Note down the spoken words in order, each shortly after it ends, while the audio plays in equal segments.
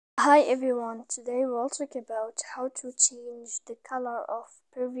Hi everyone, today we'll talk about how to change the color of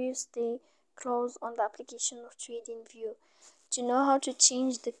previous day close on the application of TradingView. To know how to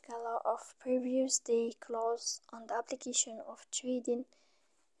change the color of previous day close on the application of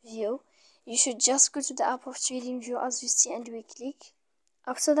TradingView, you should just go to the app of TradingView as you see and we click.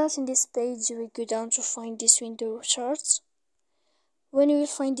 After that, in this page you will go down to find this window charts. When you will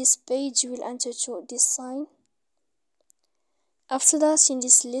find this page, you will enter to this sign. After that, in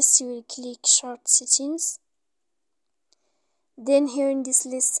this list you will click chart settings. Then here in this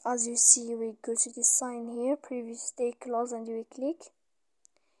list, as you see, you will go to this sign here, previous day close, and you will click.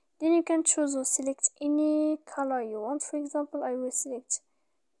 Then you can choose or select any color you want. For example, I will select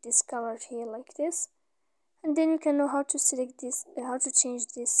this color here like this, and then you can know how to select this, how to change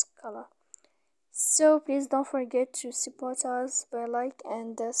this color. So please don't forget to support us by like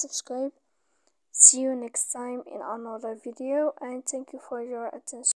and subscribe. See you next time in another video, and thank you for your attention.